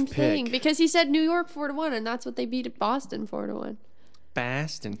the safe same pick. thing? Because he said New York 4-1, and that's what they beat Boston 4-1.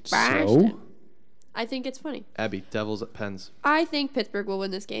 Boston. So I think it's funny. Abby, Devils at Pens. I think Pittsburgh will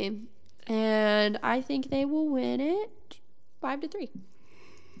win this game, and I think they will win it 5-3.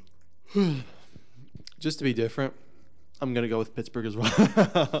 Just to be different, I'm going to go with Pittsburgh as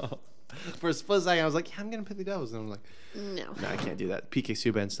well. For a split second, I was like, yeah, I'm going to pick the Devils. And I'm like, No. no, I can't do that. PK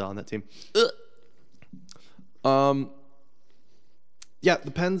Subban's still on that team. Yeah,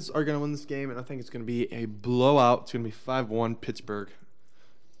 the Pens are going to win this game, and I think it's going to be a blowout. It's going to be 5-1 Pittsburgh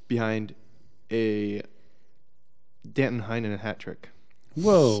behind a Danton Heinen hat trick.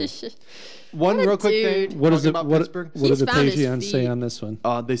 whoa. One What a real quick dude. thing. What is talking it? about What Pittsburgh. do He's the found his Patreons say feet. on this one?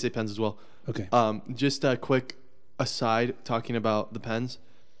 They say Pens as well. Okay. Just a quick aside talking about the Pens.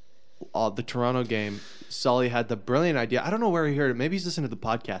 The Toronto game, Sully had the brilliant idea. I don't know where he heard it. Maybe he's listening to the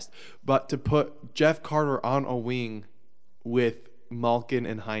podcast. But to put Jeff Carter on a wing with Malkin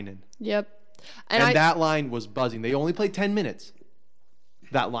and Heinen. Yep. And that line was buzzing. They only played 10 minutes.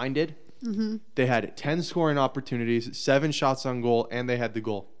 That line did. Mm-hmm. They had 10 scoring opportunities, 7 shots on goal, and they had the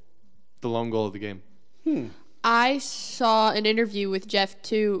goal. The lone goal of the game. I saw an interview with Jeff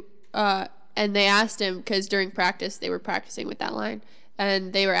too, and they asked him because during practice they were practicing with that line,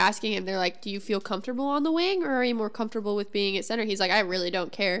 And they were asking him, they're like, do you feel comfortable on the wing, or are you more comfortable with being at center? He's like, I really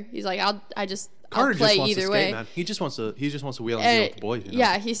don't care. He's like, I'll play just wants either to way. skate, man. He just wants to wheel and deal with the boys. You know?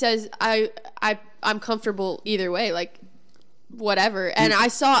 Yeah, he says, I'm comfortable either way, like whatever. And I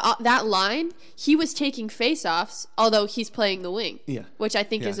saw that line. He was taking face-offs, although he's playing the wing. Yeah. Which I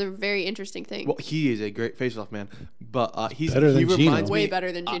think is a very interesting thing. Well, he is a great face-off man, but he Better than Gino. reminds me Way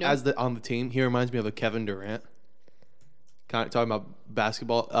better than Gino. on the team. He reminds me of a Kevin Durant. Kind of talking about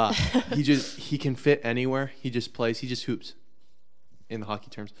basketball. He can fit anywhere. He just plays. He just hoops. In the hockey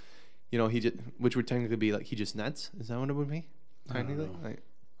terms, you know, which would technically be like he just nets. Is that what it would be? Technically,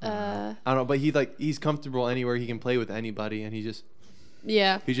 I don't know, but he's comfortable anywhere. He can play with anybody, and he's just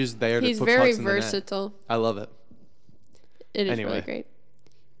there to He's put very pucks in the net. versatile. I love it. It is Anyway. really great.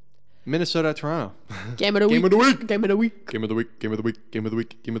 Minnesota, Toronto. Game of the week. Game of the week. Game of the week. Game of the week. Game of the week. Game of the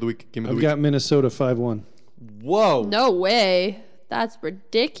week. Game of the week. Game of the I've week. got Minnesota 5-1. Whoa. No way. That's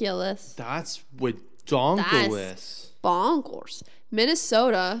ridiculous. That's ridiculous. Bonkers.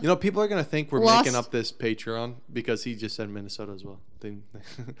 Minnesota. You know, people are gonna think we're Lost. making up this Patreon because he just said Minnesota as well. They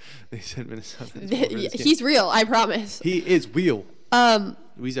said Minnesota. He's real, I promise. He is real.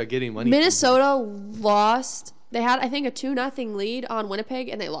 We are getting money. Minnesota lost. They had, I think, a 2-0 lead on Winnipeg,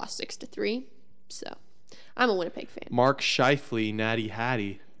 and they lost 6-3. So, I'm a Winnipeg fan. Mark Scheifele, Natty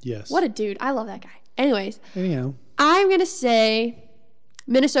Hattie. Yes. What a dude. I love that guy. Anyways, Anyhow. I'm going to say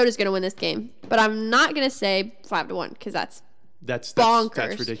Minnesota's going to win this game, but I'm not going to say 5-1 because that's bonkers.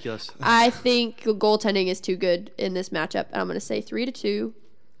 That's ridiculous. I think goaltending is too good in this matchup, and I'm going to say 3-2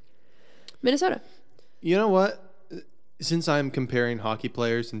 Minnesota. You know what? Since I'm comparing hockey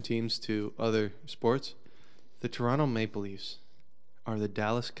players and teams to other sports, the Toronto Maple Leafs are the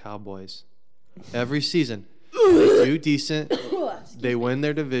Dallas Cowboys. Every season, they do decent. They win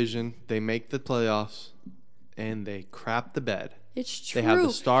their division. They make the playoffs, and they crap the bed. It's true. They have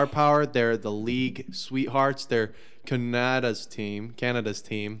the star power. They're the league sweethearts. They're Canada's team,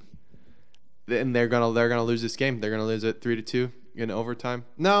 and they're gonna lose this game. They're gonna lose it 3-2 in overtime.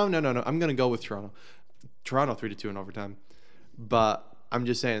 No. I'm gonna go with Toronto. Toronto 3-2 in overtime, but I'm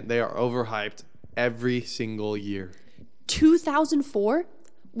just saying they are overhyped every single year. 2004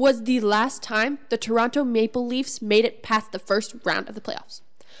 was the last time the Toronto Maple Leafs made it past the first round of the playoffs.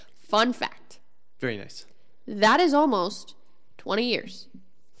 Fun fact. Very nice. That is almost 20 years,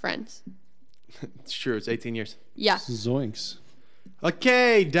 friends. It's true. It's 18 years. Yeah. Zoinks.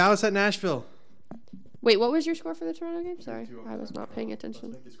 Okay, Dallas at Nashville. Wait, what was your score for the Toronto game? Sorry, I was not paying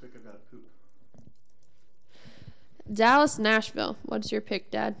attention. Dallas, Nashville. What's your pick,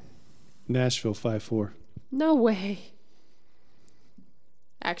 Dad? Nashville 5-4. No way.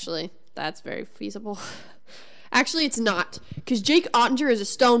 Actually, that's very feasible. Actually, it's not. Because Jake Ottinger is a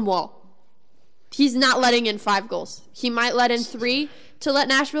stonewall. He's not letting in 5 goals. He might let in 3 to let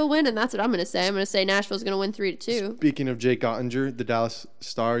Nashville win, and that's what I'm going to say. I'm going to say Nashville's going to win 3-2. Speaking of Jake Ottinger, the Dallas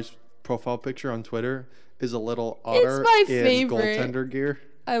Stars profile picture on Twitter is a little otter my in favorite. goaltender gear.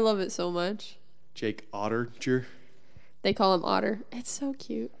 I love it so much. Jake Ottinger. They call him Otter. It's so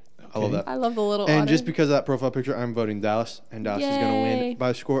cute. I love that. I love the little And otter. just because of that profile picture, I'm voting Dallas, and Dallas is going to Yay. win by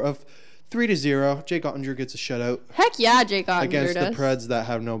a score of 3-0. Jake Ottinger gets a shutout Heck yeah, Jake Ottinger against does. the Preds that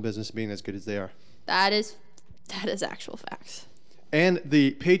have no business being as good as they are. That is actual facts. And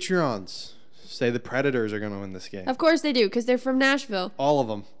the Patreons say the Predators are going to win this game. Of course they do, because they're from Nashville. All of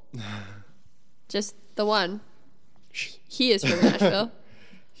them. Just the one. He is from Nashville.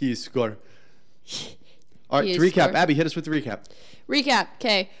 He's scored. All right, He to is recap. scored. Abby, hit us with the recap. Recap.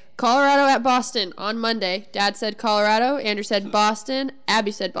 Okay. Colorado at Boston on Monday. Dad said Colorado. Andrew said Boston.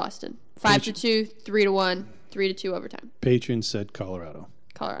 Abby said Boston. 5-2, 3-1, 3-2 overtime. Patron said Colorado.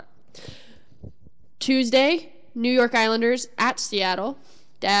 Colorado. Tuesday, New York Islanders at Seattle.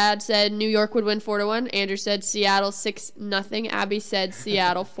 Dad said New York would win 4-1. Andrew said Seattle 6-0. Abby said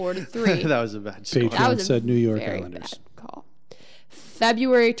Seattle 4-3. That was a bad score. Patron That was a said New York very Islanders. bad call.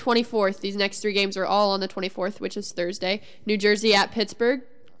 February 24th. These next 3 games are all on the 24th, which is Thursday. New Jersey at Pittsburgh.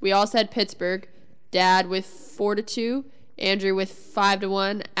 We all said Pittsburgh. Dad with 4-2. Andrew with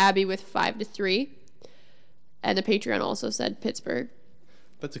 5-1. Abby with 5-3. And the Patreon also said Pittsburgh.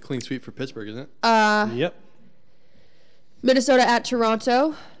 That's a clean sweep for Pittsburgh, isn't it? Yep. Minnesota at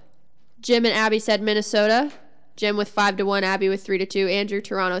Toronto. Jim and Abby said Minnesota. Jim with 5-1. Abby with 3-2. Andrew,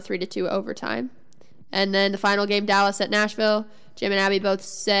 Toronto 3-2 overtime. And then the final game, Dallas at Nashville. Jim and Abby both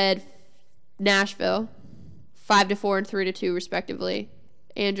said Nashville, 5-4 and 3-2 respectively.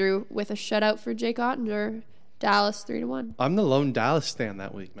 Andrew with a shutout for Jake Ottinger, Dallas 3-1. I'm the lone Dallas stan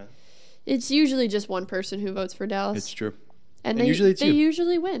that week, man. It's usually just one person who votes for Dallas, It's true. and and they usually it's they you.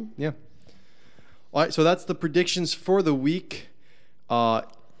 usually win. Yeah. All right, so that's the predictions for the week.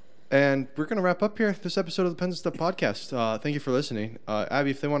 And we're going to wrap up here this episode of the Pens and Stuff podcast. Thank you for listening.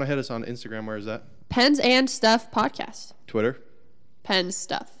 Abby, if they want to hit us on Instagram, where is that? Pens and Stuff Podcast. Twitter? Pens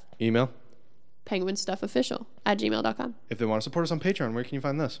Stuff. Email? penguinstuffofficial@gmail.com. If they want to support us on Patreon, where can you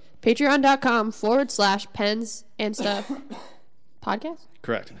find this? Patreon.com/Pens and Stuff Podcast.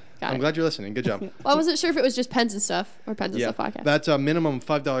 Correct. Got I'm it. glad you're listening. Good job. Well, I wasn't sure if it was just Pens and Stuff or Pens and Stuff Podcast. That's a minimum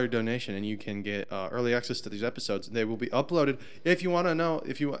 $5 donation, and you can get early access to these episodes. They will be uploaded. If you want to know,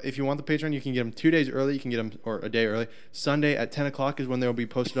 if you want the Patreon, you can get them 2 days early. You can get them or a day early. Sunday at 10 o'clock is when they will be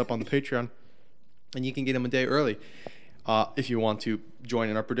posted up on the Patreon, and you can get them a day early. If you want to join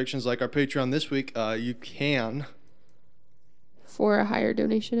in our predictions like our Patreon this week, you can. For a higher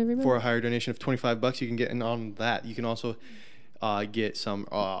donation every month. For a higher donation of $25, you can get in on that. You can also get some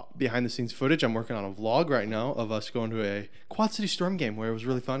behind-the-scenes footage. I'm working on a vlog right now of us going to a Quad City Storm game where it was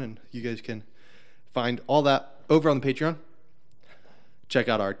really fun, and you guys can find all that over on the Patreon. Check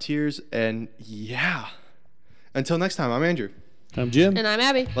out our tiers, and yeah. Until next time, I'm Andrew. I'm Jim. And I'm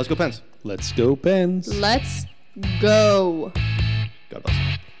Abby. Let's go Pens. Let's go, Pens. Let's go. God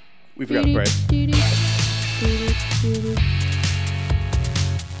bless. We forgot to pray.